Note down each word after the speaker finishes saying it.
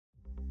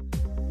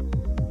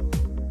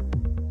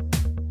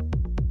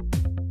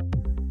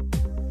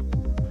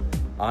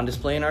On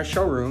display in our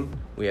showroom,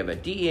 we have a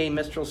DEA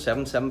Mistral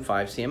 7.7.5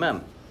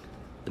 CMM.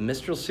 The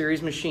Mistral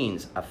series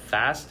machines are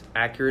fast,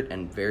 accurate,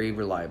 and very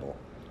reliable.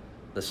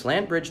 The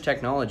slant bridge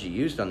technology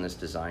used on this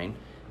design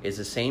is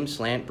the same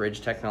slant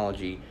bridge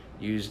technology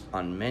used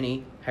on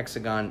many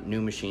hexagon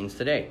new machines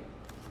today.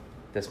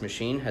 This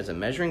machine has a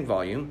measuring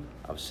volume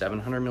of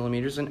 700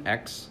 millimeters in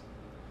X,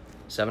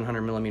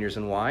 700 millimeters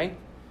in Y,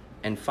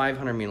 and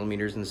 500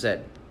 millimeters in Z,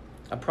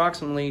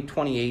 approximately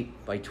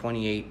 28 by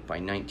 28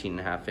 by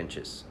 19.5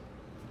 inches.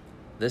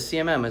 This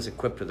CMM is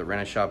equipped with a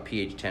Renishaw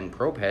PH10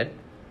 probe head,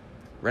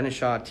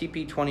 Renishaw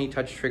TP20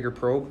 touch trigger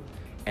probe,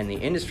 and the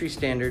industry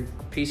standard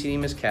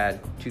PCD-MIS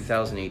CAD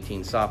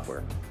 2018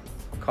 software.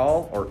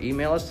 Call or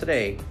email us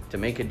today to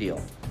make a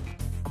deal.